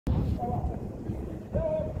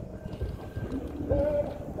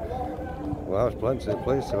Well, there's plenty of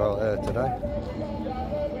police out there today.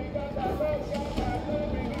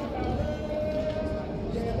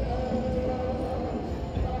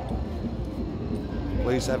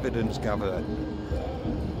 Police evidence gathering.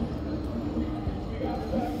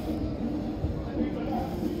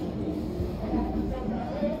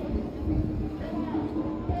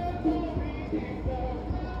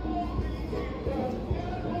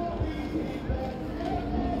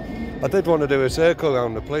 I did want to do a circle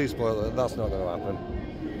around the police, but that's not going to happen.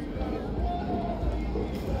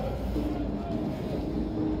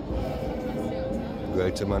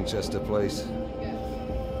 Greater Manchester Police.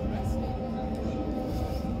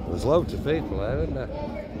 There's loads of people there, isn't there?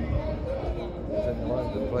 Didn't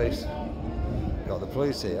like the police. Got the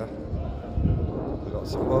police here. We've got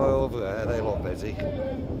some more over there, they look busy.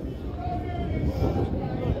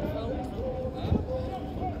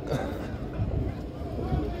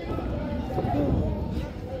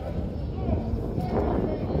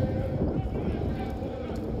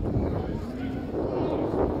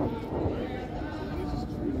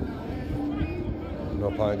 No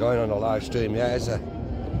point going on a live stream yet, is there?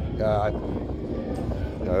 Yeah,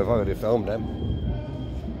 I've already filmed them.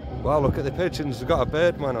 Well, look at the pigeons. We've got a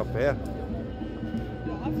birdman up here.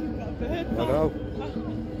 I know.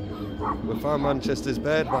 We found Manchester's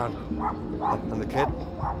birdman. And the kid.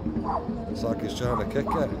 It's like he's trying to kick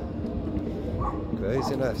it.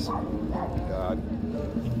 Craziness. God.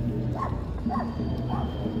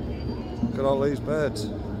 Look at all these birds.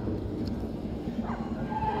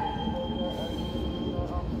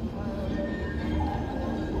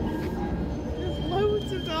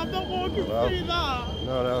 I'm not walking through that.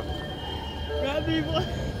 No.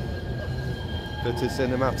 Bit of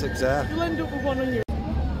cinematics there. You'll end up with one on your...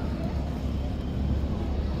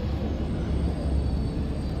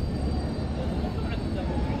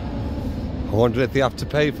 I wonder if they have to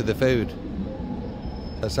pay for the food.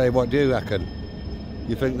 I say, what do you reckon?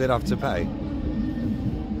 You think they'd have to pay?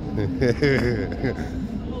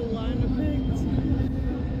 Whole line of pigs.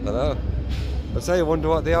 I know. I say, I wonder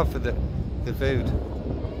what they have for the food.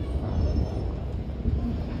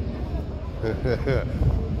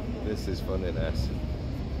 This is funniness.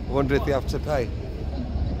 I wonder if they have to pay.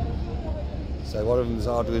 So one of them's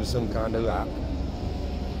ordering some kind of wrap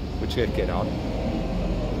with chicken on.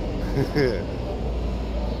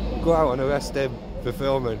 Go out and arrest him for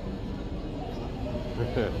filming.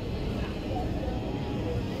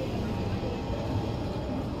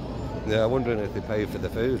 Yeah, I'm wondering if they pay for the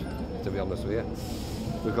food, to be honest with you.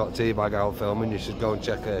 We've got Teabag out filming, you should go and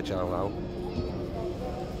check her channel out.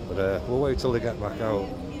 But we'll wait till they get back out.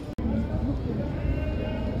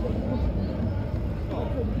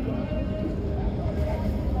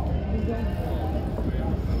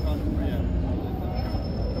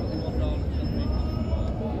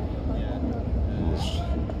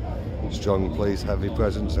 Strong police, heavy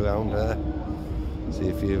presence around here. See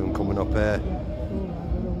if you're even coming up here.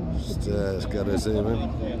 Just let's get a zoom in.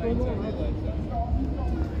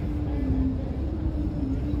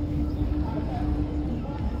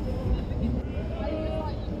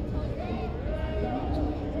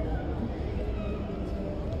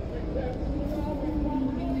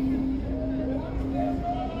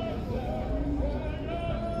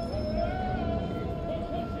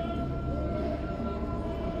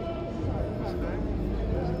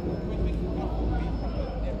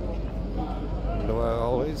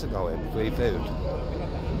 Are going free food.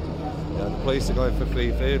 Yeah, the police are going for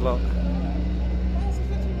free food, look.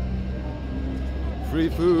 Free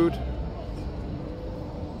food.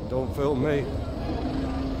 Don't film me.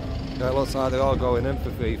 Yeah, it looks like they're all going in for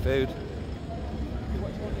free food.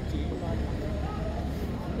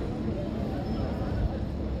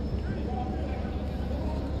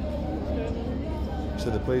 So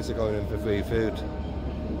the police are going in for free food.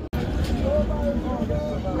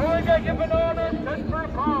 Can we get your bananas? Just for a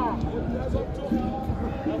car.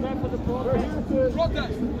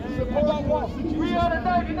 Protest. About what? We are at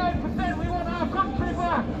 99%. We want our country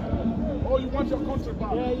back. Oh, you want your country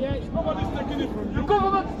back? Yeah. Nobody's taking it from you. The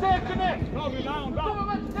government's taking it. No, rely on that. The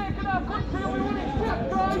government's taking our country and we want it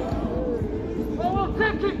back, right? Well, we'll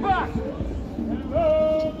take it back.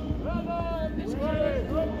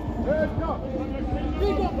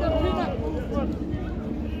 Big up the peanut.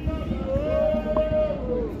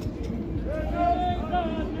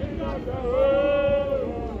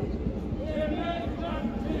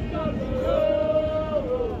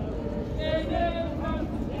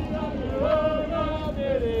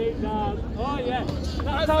 Oh yeah,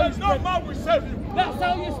 that's how you spread. No man will save you. That's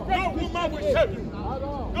how you spread. No woman will save you.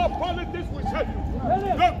 No politics will save you.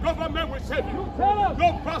 No government will save you.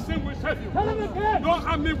 No person will save you. No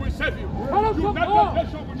army will save you. United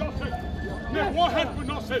Nations will not save you. The warhead will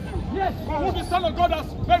not save you. For who the Son of God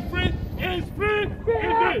has made free is free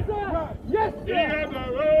indeed. Yes, He had the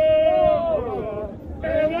road. In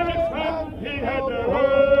his hand he had the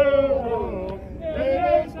road. In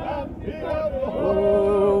his hand he had the road.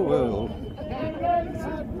 Oh, well.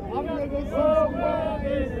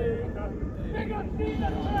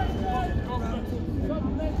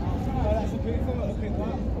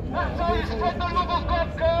 That's how you spread the love of God,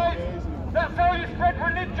 guys. That's how you spread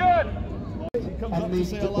religion. And they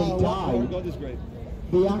died.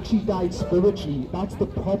 They actually died spiritually. That's the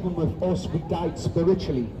problem with us. We died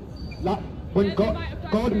spiritually. Like, when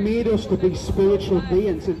God made us to be spiritual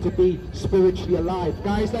beings and to be spiritually alive.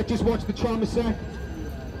 Guys, let's just watch the tram a sec.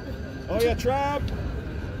 Oh yeah, tram.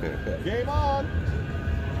 Game on.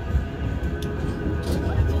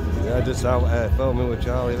 Yeah, just out filming with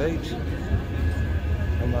Charlie Beach.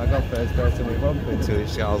 Oh my God, first person we bump into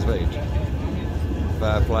is Charles Beach.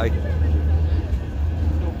 Fair play.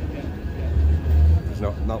 There's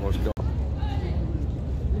not much going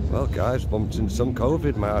on. Well guys, bumped into some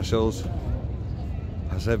COVID marshals.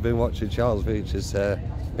 As I've been watching Charles Beach's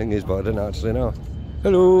thingies, but I didn't actually know.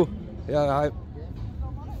 Hello! Yeah, hi.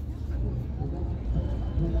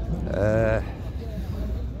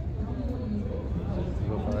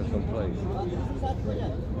 We'll find some place.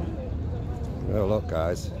 Oh look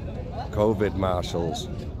guys, COVID marshals.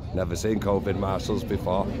 Never seen COVID marshals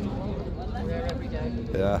before.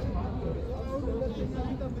 Yeah.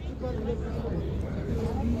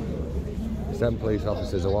 Some police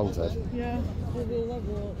officers are wanted. Yeah,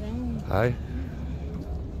 Hi.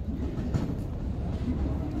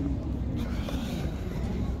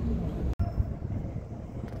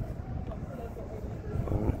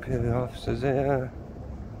 Okay, the officers here.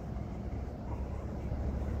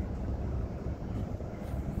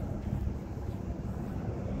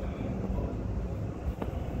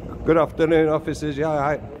 Good afternoon, officers. Yeah,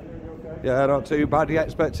 right. Yeah, not too bad. You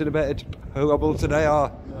expecting a bit of trouble today,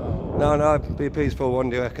 or? No, be a peaceful one,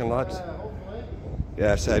 do you reckon, lads?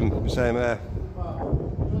 Yeah, same.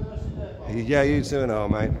 Yeah, you too and all,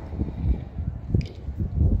 mate.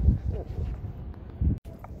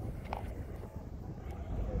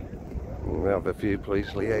 We have a few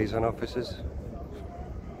police liaison officers. As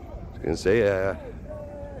you can see,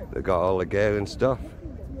 they've got all the gear and stuff.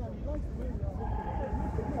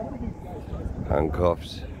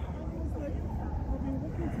 Handcuffs.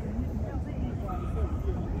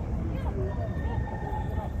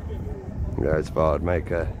 Yeah, I thought I'd make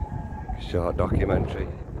a short documentary.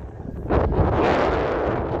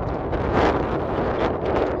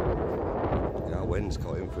 Yeah, wind's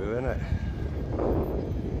cutting through, innit?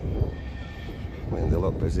 I mean, they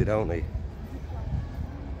look busy, don't they?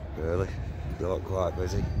 Really, they look quite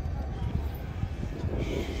busy.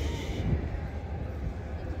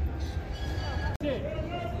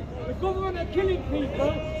 the government are killing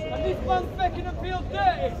people, and this man's making them feel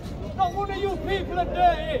dirty. Not one of you people are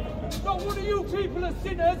dirty. Not one of you people are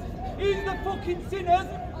sinners. He's the fucking sinners.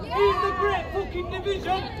 He's the great fucking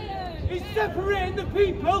division. He's separating the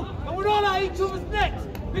people, and we're all at each other's necks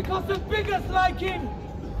because of bigots like him.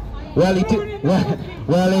 Well, he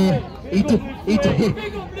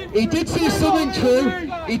did say something true.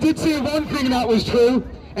 He did say one thing that was true,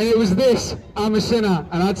 and it was this: I'm a sinner,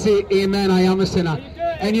 and I'd say, Amen, I am a sinner.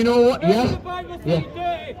 And you know what? Yeah.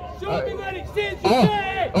 Show me where it says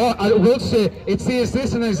I will say it says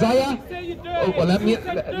this in Isaiah. Oh, well, let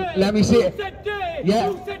me say it.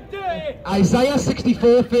 Yeah. Isaiah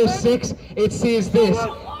 64 verse 6. It says this.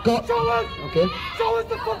 God. Okay. Show us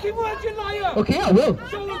the fucking words, you liar. Okay, I will.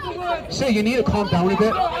 Show us the words. Sir, you need to calm down a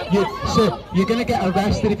bit. You're gonna get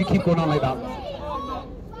arrested if you keep going on like that.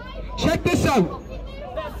 Check this out.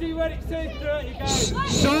 Let's see where it says dirty, guys.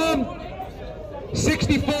 Psalm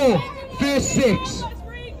 64 verse 6.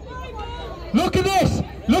 Look at this.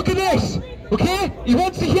 Look at this. Okay? He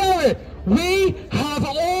wants to hear it. We have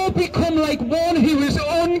all become like one who is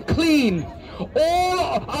unclean. All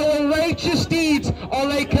our righteous deeds are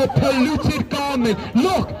like a polluted garment.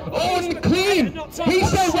 Look, unclean. He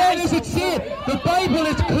said, where does it say it? The Bible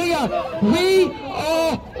is clear. We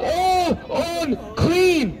are all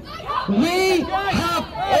unclean. We have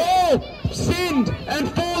all sinned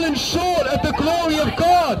and fallen short of the glory of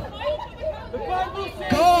God.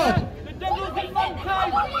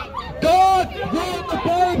 God wrote the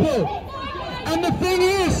Bible. And the thing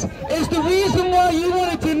is the reason why you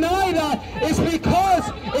want to deny that is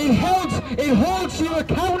because it holds you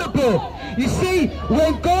accountable. You see,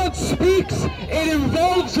 when God speaks, it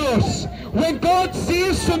involves us. When God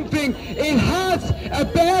says something, it has a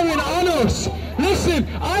bearing on us. Listen,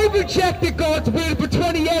 I've rejected God's word for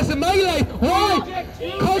 20 years of my life. Why?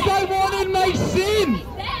 Because I wanted my sin.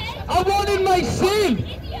 I wanted my sin.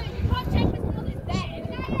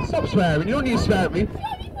 Stop swearing, you don't need to swear at me.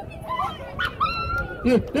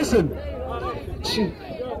 Yeah, listen.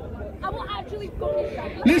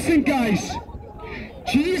 Listen, guys.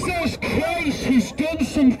 Jesus Christ has done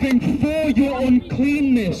something for your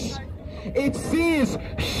uncleanness. It says,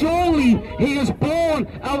 surely he has borne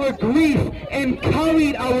our grief and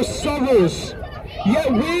carried our sorrows.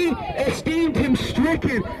 Yet we esteemed him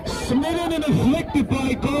stricken, smitten and afflicted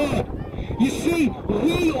by God. You see,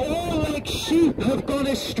 we all like sheep have gone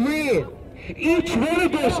astray. Each one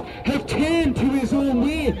of us have turned to his own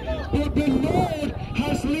way. But the Lord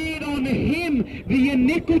has laid on him the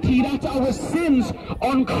iniquity, that's our sins,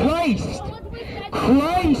 on Christ.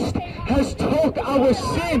 Christ has took our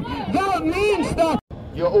sin. That means that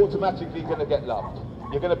you're automatically going to get loved.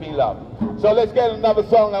 You're going to be loved. So let's get another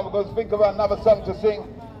song, and we're going to think of another song to sing.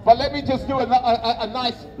 But let me just do a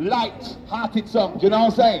nice, light-hearted song. Do you know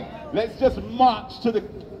what I'm saying? Let's just march to the...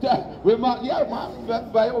 We'll march, yeah,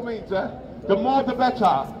 march, by all means. The more the better.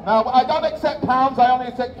 Now, I don't accept pounds. I only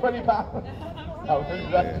accept £20.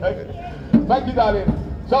 Thank you, darling.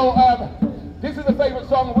 So, this is a favourite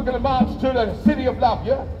song. We're going to march to the city of love,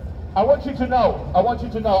 yeah? I want you to know. I want you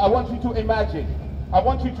to know. I want you to imagine. I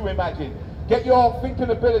want you to imagine. Get your thinking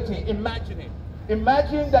ability. Imagine it.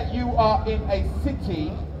 Imagine that you are in a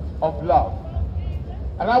city of love.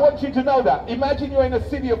 And I want you to know that. Imagine you're in a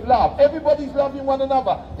city of love. Everybody's loving one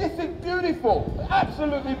another. This is beautiful.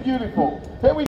 Absolutely beautiful. Here we